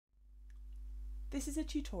This is a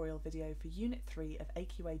tutorial video for Unit 3 of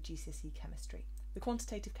AQA GCSE Chemistry, the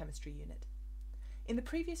Quantitative Chemistry unit. In the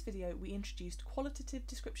previous video we introduced qualitative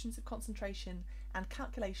descriptions of concentration and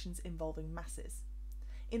calculations involving masses.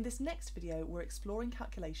 In this next video we're exploring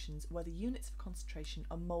calculations where the units of concentration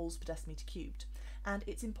are moles per decimetre cubed, and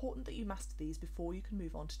it's important that you master these before you can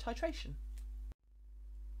move on to titration.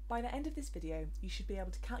 By the end of this video you should be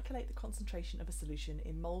able to calculate the concentration of a solution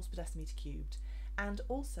in moles per decimetre cubed, and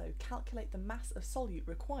also calculate the mass of solute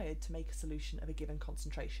required to make a solution of a given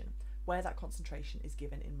concentration, where that concentration is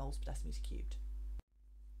given in moles per decimetre cubed.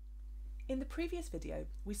 In the previous video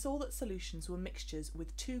we saw that solutions were mixtures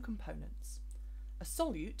with two components. A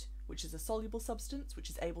solute, which is a soluble substance which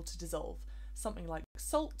is able to dissolve, something like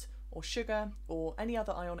salt or sugar or any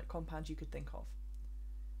other ionic compound you could think of.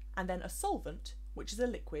 And then a solvent, which is a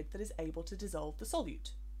liquid that is able to dissolve the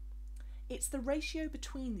solute. It's the ratio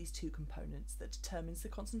between these two components that determines the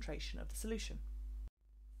concentration of the solution.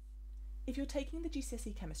 If you're taking the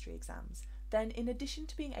GCSE chemistry exams, then in addition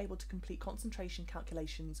to being able to complete concentration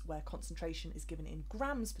calculations where concentration is given in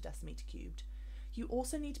grams per decimetre cubed, you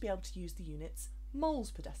also need to be able to use the units moles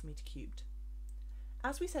per decimetre cubed.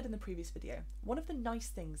 As we said in the previous video, one of the nice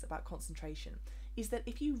things about concentration is that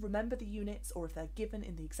if you remember the units, or if they're given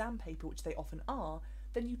in the exam paper, which they often are,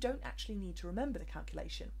 then you don't actually need to remember the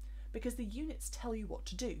calculation, because the units tell you what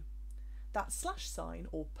to do. That slash sign,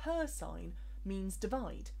 or per sign, means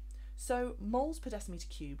divide. So moles per decimetre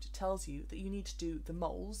cubed tells you that you need to do the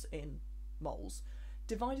moles in moles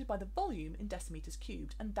divided by the volume in decimetres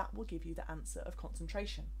cubed, and that will give you the answer of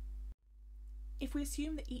concentration. If we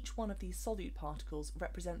assume that each one of these solute particles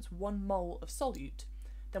represents 1 mole of solute,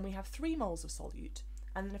 then we have 3 moles of solute,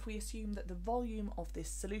 and then if we assume that the volume of this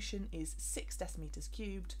solution is 6 decimetres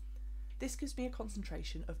cubed, this gives me a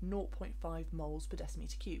concentration of 0.5 moles per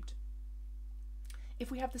decimetre cubed. If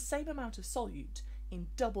we have the same amount of solute in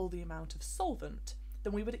double the amount of solvent,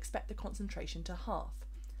 then we would expect the concentration to halve,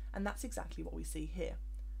 and that's exactly what we see here.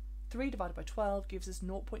 3 divided by 12 gives us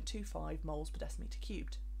 0.25 moles per decimetre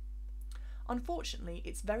cubed. Unfortunately,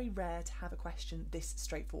 it's very rare to have a question this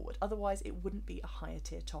straightforward, otherwise it wouldn't be a higher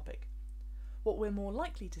tier topic. What we're more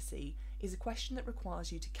likely to see is a question that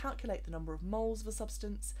requires you to calculate the number of moles of a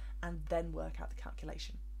substance and then work out the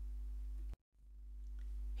calculation.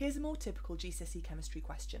 Here's a more typical GCSE chemistry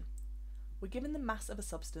question. We're given the mass of a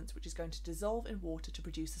substance which is going to dissolve in water to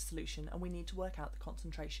produce a solution, and we need to work out the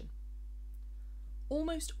concentration.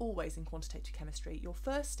 Almost always in quantitative chemistry, your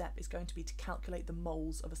first step is going to be to calculate the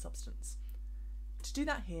moles of a substance. To do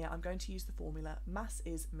that here, I'm going to use the formula mass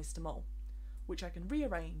is Mr. Mole, which I can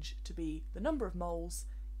rearrange to be the number of moles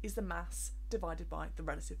is the mass divided by the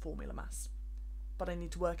relative formula mass. But I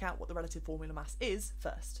need to work out what the relative formula mass is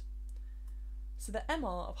first. So the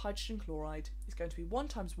MR of hydrogen chloride is going to be 1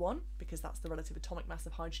 times 1, because that's the relative atomic mass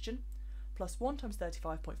of hydrogen, plus 1 times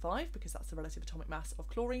 35.5, because that's the relative atomic mass of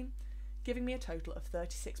chlorine, giving me a total of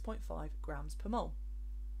 36.5 grams per mole.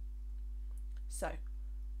 So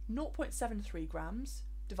 0.73 grams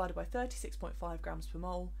divided by 36.5 grams per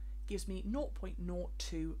mole gives me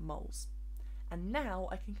 0.02 moles. And now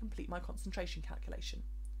I can complete my concentration calculation.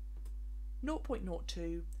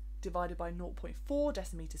 0.02 divided by 0.4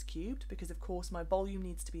 decimetres cubed, because of course my volume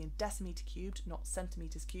needs to be in decimetre cubed, not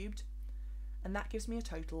centimetres cubed, and that gives me a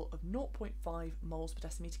total of 0.5 moles per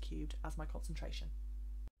decimetre cubed as my concentration.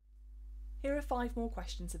 Here are 5 more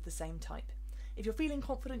questions of the same type. If you're feeling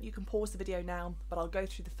confident you can pause the video now, but I'll go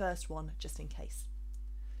through the first one just in case.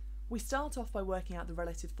 We start off by working out the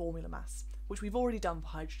relative formula mass, which we've already done for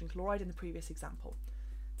hydrogen chloride in the previous example,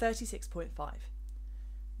 36.5.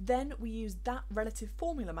 Then we use that relative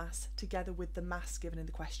formula mass together with the mass given in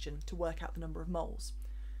the question to work out the number of moles.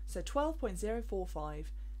 So 12.045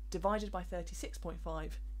 divided by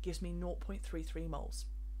 36.5 gives me 0.33 moles.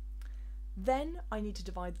 Then I need to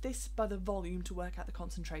divide this by the volume to work out the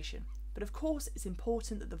concentration, but of course it's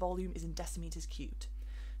important that the volume is in decimetres cubed.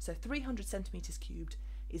 So 300 centimetres cubed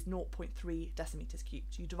is 0.3 decimetres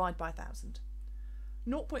cubed. You divide by 1000.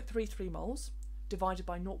 0.33 moles divided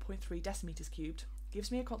by 0.3 decimetres cubed gives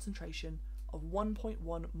me a concentration of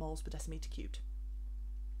 1.1 moles per decimetre cubed.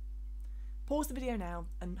 Pause the video now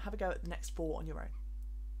and have a go at the next 4 on your own.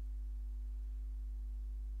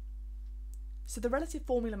 So the relative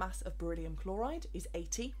formula mass of beryllium chloride is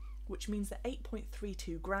 80, which means that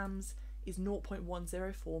 8.32 grams is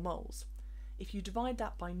 0.104 moles. If you divide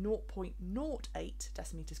that by 0.08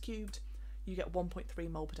 decimetres cubed, you get 1.3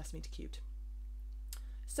 mole per decimetre cubed.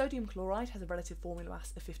 Sodium chloride has a relative formula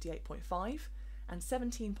mass of 58.5, and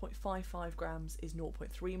 17.55 grams is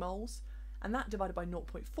 0.3 moles, and that divided by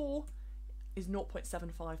 0.4 is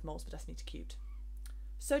 0.75 moles per decimetre cubed.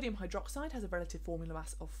 Sodium hydroxide has a relative formula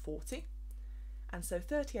mass of 40, and so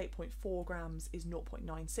 38.4 grams is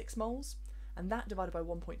 0.96 moles, and that divided by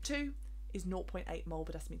 1.2 is 0.8 mole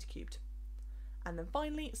per decimetre cubed. And then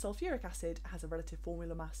finally, sulfuric acid has a relative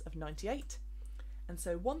formula mass of 98, and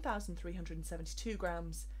so 1,372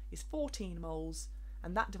 grams is 14 moles,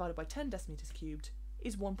 and that divided by 10 decimetres cubed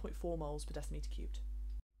is 1.4 moles per decimetre cubed.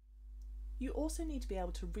 You also need to be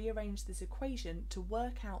able to rearrange this equation to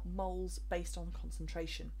work out moles based on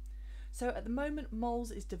concentration. So at the moment, moles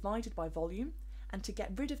is divided by volume, and to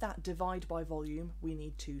get rid of that divide by volume, we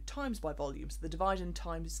need to times by volume. So the divide and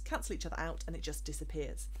times cancel each other out and it just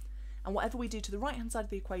disappears. And whatever we do to the right-hand side of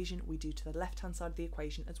the equation, we do to the left-hand side of the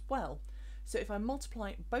equation as well. So if I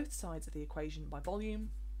multiply both sides of the equation by volume,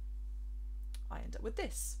 I end up with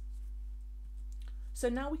this. So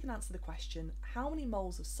now we can answer the question, how many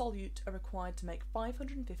moles of solute are required to make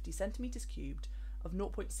 550 centimetres cubed of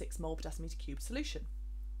 0.6 mole per decimetre cubed solution?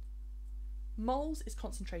 Moles is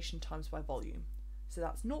concentration times by volume, so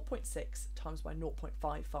that's 0.6 times by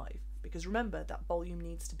 0.55, because remember that volume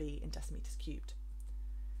needs to be in decimetres cubed.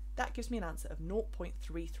 That gives me an answer of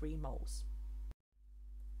 0.33 moles.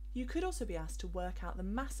 You could also be asked to work out the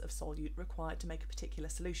mass of solute required to make a particular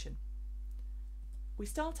solution. We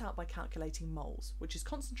start out by calculating moles, which is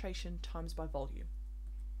concentration times by volume.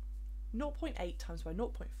 0.8 times by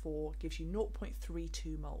 0.4 gives you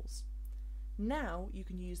 0.32 moles. Now you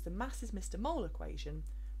can use the mass is Mr. Mole equation,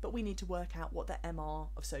 but we need to work out what the MR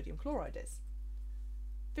of sodium chloride is.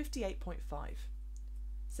 58.5.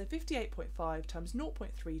 So 58.5 times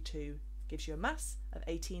 0.32 gives you a mass of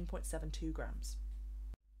 18.72 grams.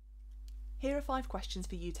 Here are 5 questions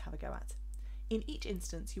for you to have a go at. In each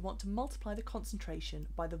instance, you want to multiply the concentration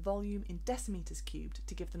by the volume in decimetres cubed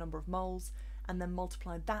to give the number of moles, and then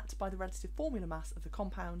multiply that by the relative formula mass of the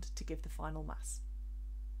compound to give the final mass.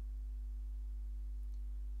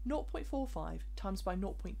 0.45 times by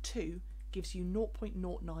 0.2 gives you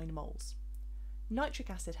 0.09 moles. Nitric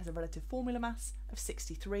acid has a relative formula mass of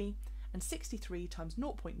 63, and 63 times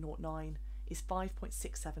 0.09 is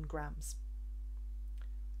 5.67 grams.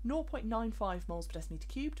 0.95 moles per decimetre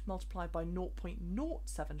cubed multiplied by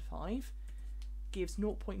 0.075 gives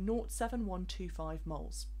 0.07125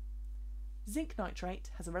 moles. Zinc nitrate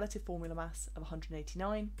has a relative formula mass of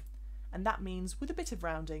 189, and that means with a bit of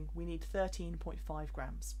rounding we need 13.5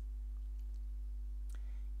 grams.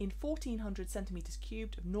 In 1400 centimetres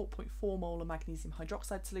cubed of 0.4 mole of magnesium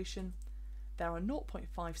hydroxide solution, there are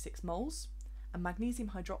 0.56 moles, and magnesium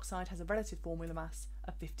hydroxide has a relative formula mass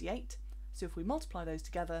of 58, so if we multiply those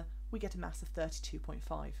together, we get a mass of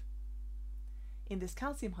 32.5. In this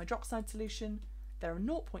calcium hydroxide solution, there are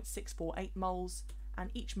 0.648 moles, and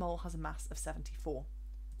each mole has a mass of 74.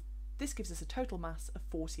 This gives us a total mass of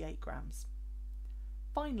 48 grams.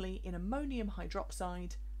 Finally, in ammonium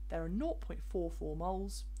hydroxide, there are 0.44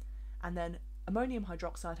 moles, and then ammonium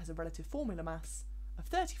hydroxide has a relative formula mass of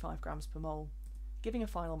 35 grams per mole, giving a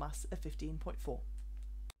final mass of 15.4.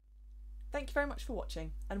 Thank you very much for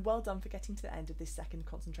watching, and well done for getting to the end of this second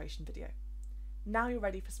concentration video. Now you're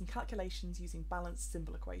ready for some calculations using balanced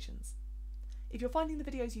symbol equations. If you're finding the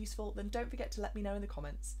videos useful, then don't forget to let me know in the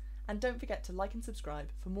comments, and don't forget to like and subscribe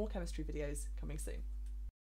for more chemistry videos coming soon.